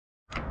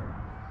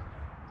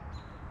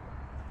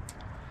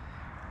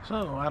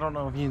So, I don't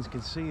know if you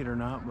can see it or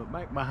not, but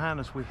back behind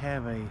us we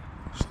have a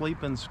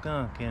sleeping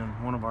skunk in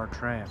one of our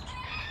traps.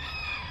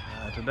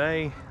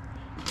 Today,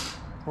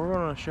 we're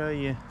going to show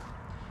you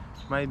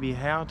maybe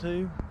how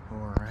to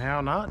or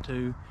how not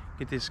to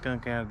get this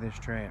skunk out of this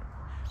trap,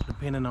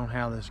 depending on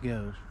how this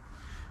goes.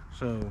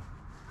 So,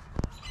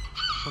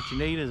 what you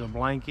need is a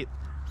blanket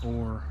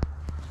or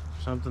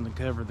something to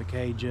cover the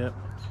cage up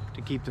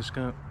to keep the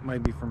skunk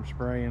maybe from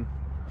spraying.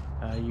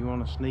 You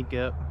want to sneak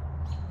up,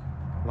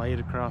 lay it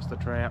across the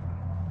trap,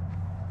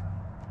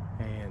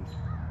 and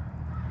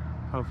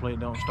hopefully it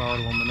don't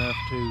startle them enough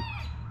to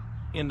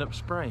end up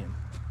spraying.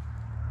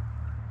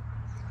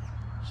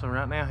 So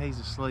right now he's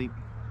asleep.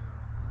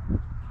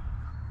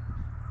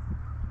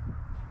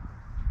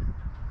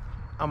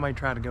 I may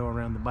try to go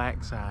around the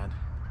back side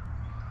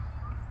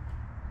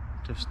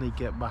to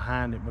sneak up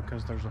behind it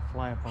because there's a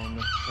flap on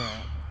this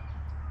trap.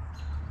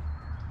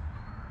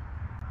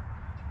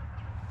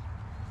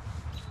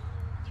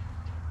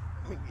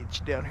 Let me get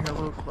you down here a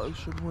little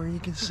closer to where you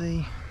can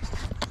see.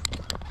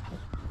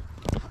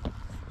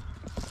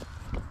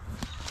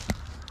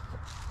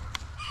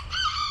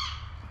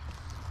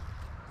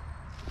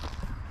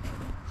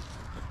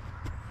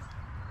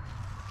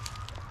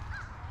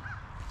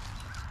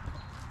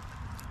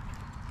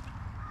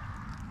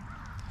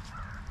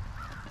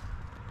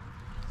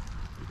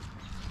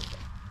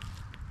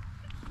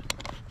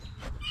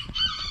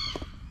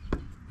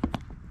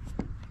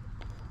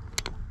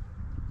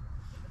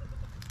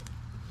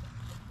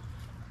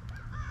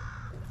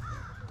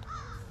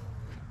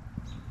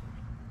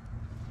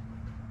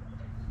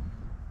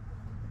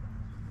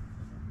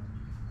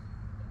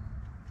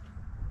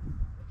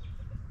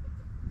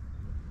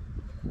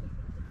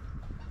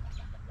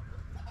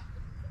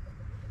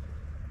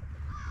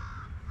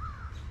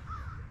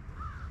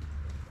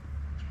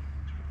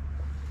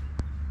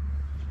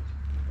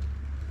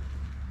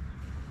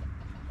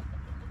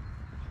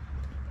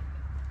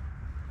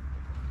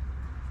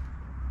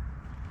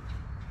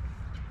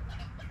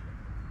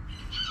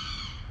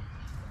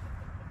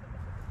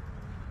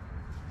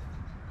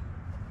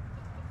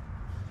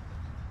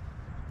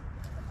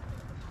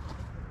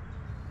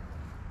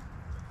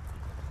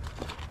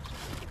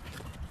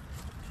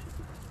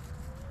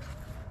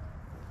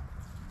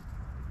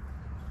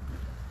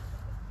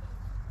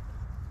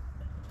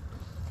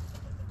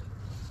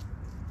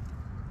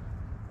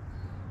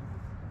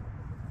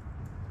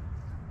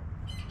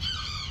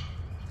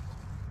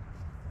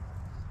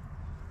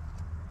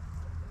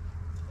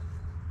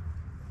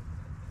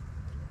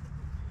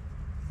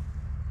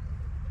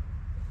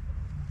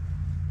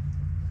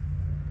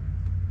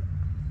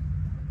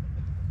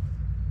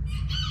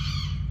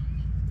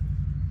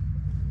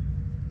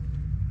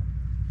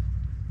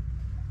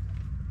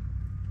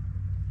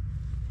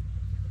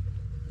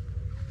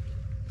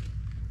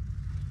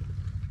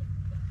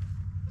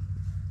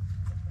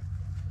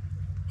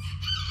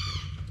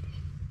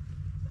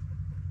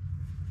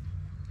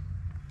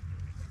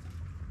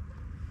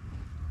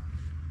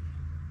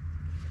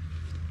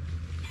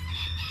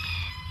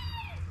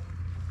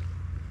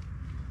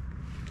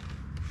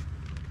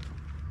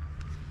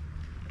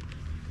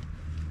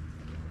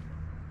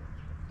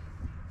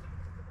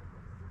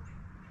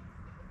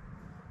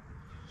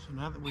 So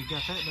now that we've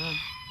got that done,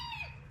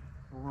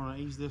 we're going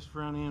to ease this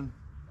front end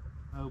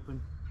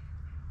open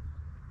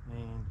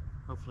and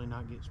hopefully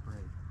not get sprayed.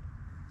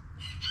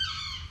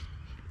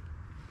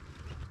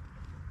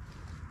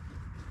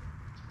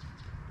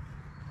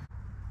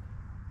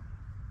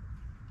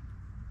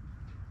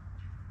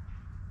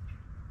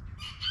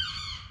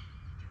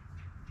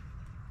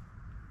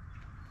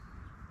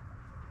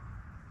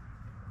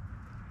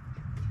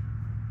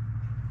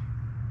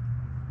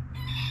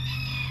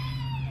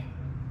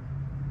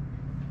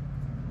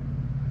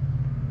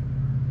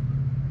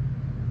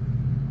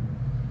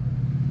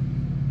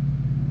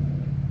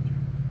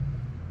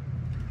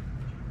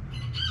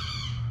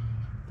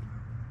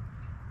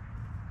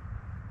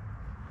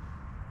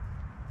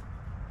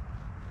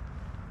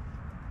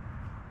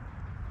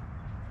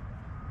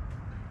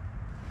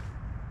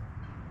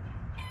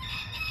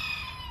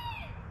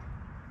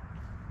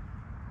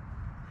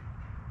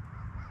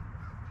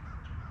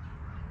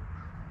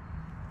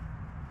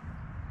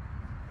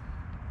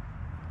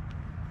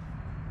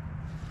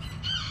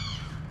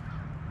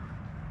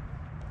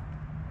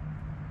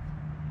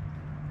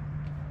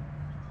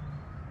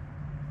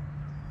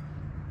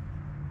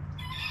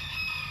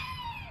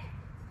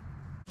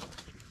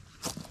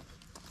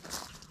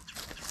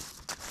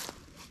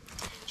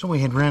 So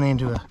we had run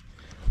into a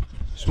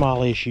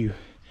small issue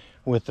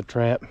with the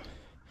trap.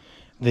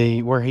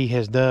 Where he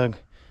has dug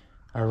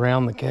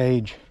around the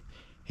cage,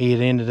 he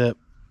had ended up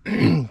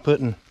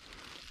putting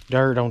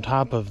dirt on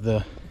top of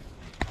the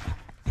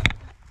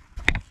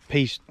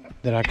piece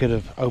that I could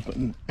have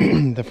opened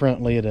the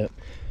front lid up.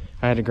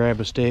 I had to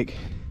grab a stick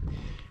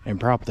and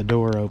prop the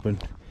door open.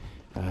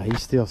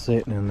 He's still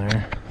sitting in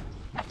there,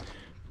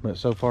 but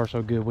so far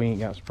so good, we ain't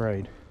got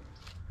sprayed.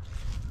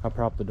 I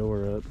propped the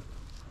door up.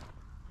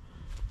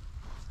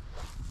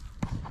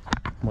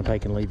 I'm gonna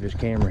take and leave this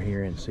camera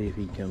here and see if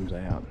he comes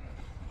out.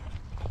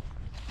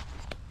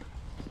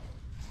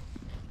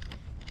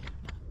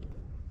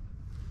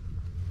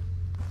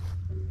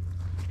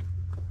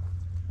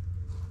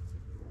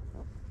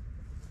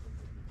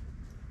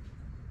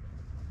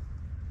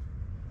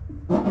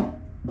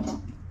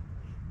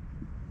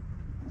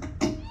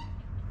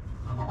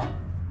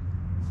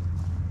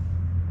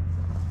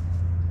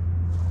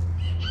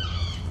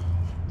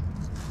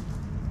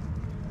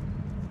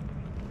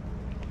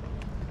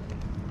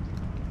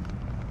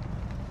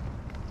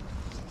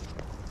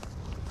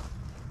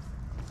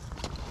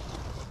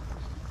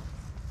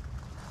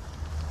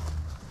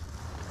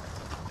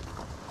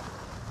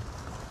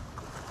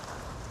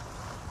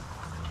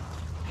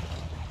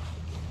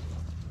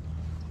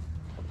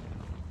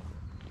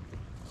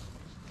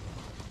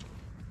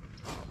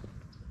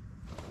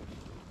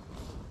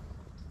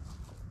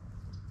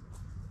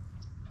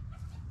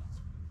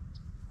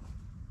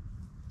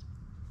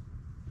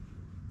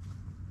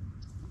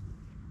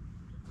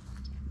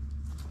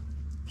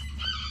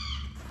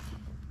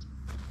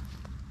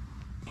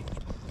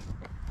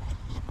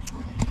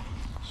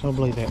 So I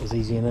believe that was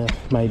easy enough,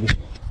 maybe.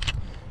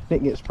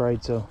 Didn't get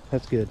sprayed, so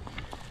that's good.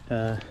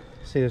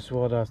 See, this is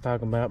what I was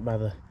talking about by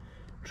the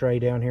tray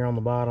down here on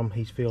the bottom.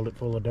 He's filled it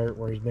full of dirt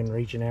where he's been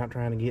reaching out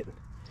trying to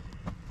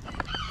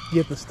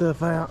get the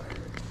stuff out,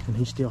 and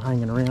he's still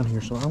hanging around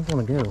here, so I'm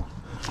gonna go.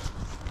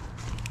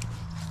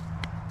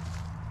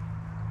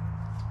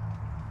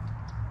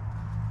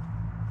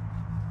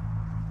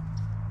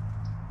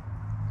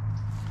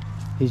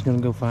 He's gonna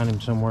go find him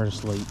somewhere to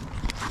sleep.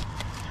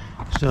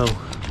 So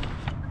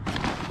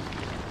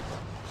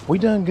we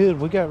done good.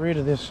 We got rid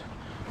of this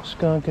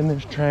skunk in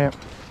this trap.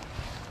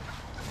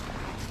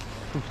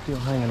 He's still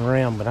hanging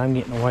around, but I'm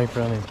getting away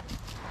from him.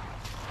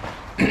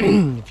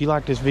 If you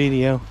like this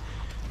video,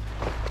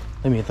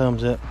 leave me a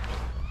thumbs up,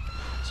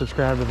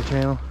 subscribe to the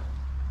channel,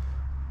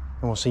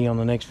 and we'll see you on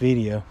the next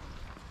video.